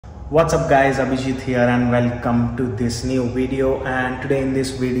What's up guys, Abhijit here and welcome to this new video. And today in this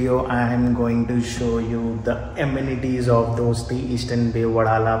video I am going to show you the amenities of Dosti Eastern Bay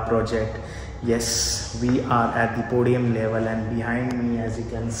Wadala project. Yes, we are at the podium level and behind me, as you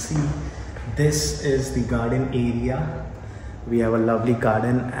can see, this is the garden area. We have a lovely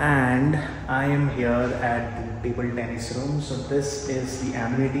garden and I am here at the table tennis room. So this is the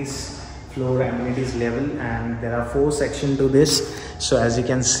amenities floor, amenities level, and there are 4 sections to this. So as you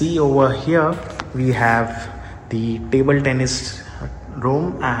can see over here, we have the table tennis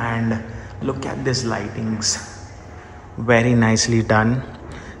room and look at this lightings, very nicely done.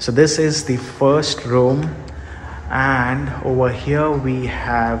 So this is the first room, and over here we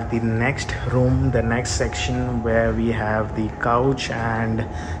have the next room, the next section, where we have the couch and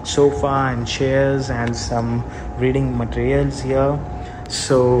sofa and chairs and some reading materials here.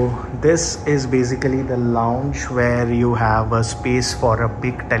 So this is basically the lounge where you have a space for a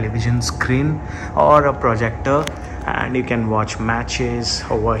big television screen or a projector, and you can watch matches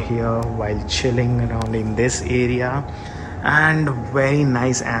over here while chilling around in this area. And very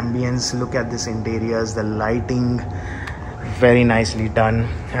nice ambience. Look at this interiors, the lighting, very nicely done.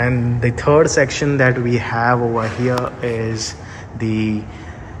 And the third section that we have over here is the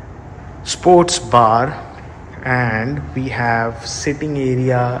sports bar, and we have sitting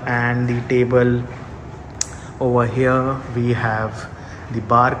area and the table. Over here we have the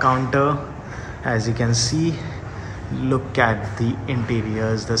bar counter. As you can see, look at the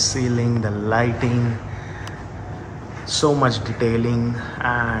interiors, the ceiling, the lighting, so much detailing.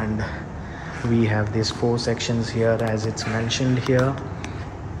 And we have these 4 sections here as it's mentioned here.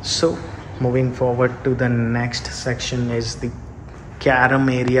 So moving forward to the next section is the carom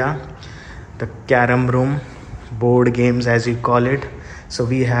area, the carom room, board games as you call it. So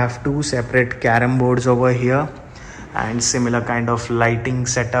we have 2 separate carom boards over here and similar kind of lighting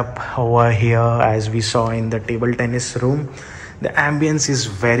setup over here as we saw in the table tennis room. The ambience is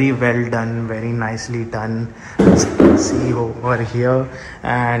very well done, very nicely done, as you can see over here.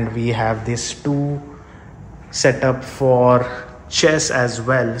 And we have this 2 setup for chess as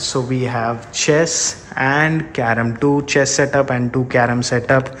well. So we have chess and carom, 2 chess setup and 2 carom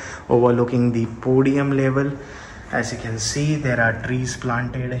setup overlooking the podium level. As you can see, there are trees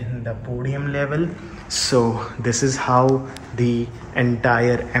planted in the podium level. So this is how the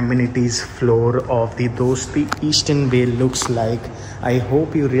entire amenities floor of the Dosti Eastern Bay looks like. I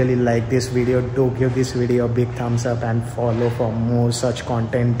hope you really like this video. Do give this video a big thumbs up and follow for more such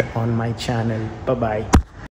content on my channel. Bye bye.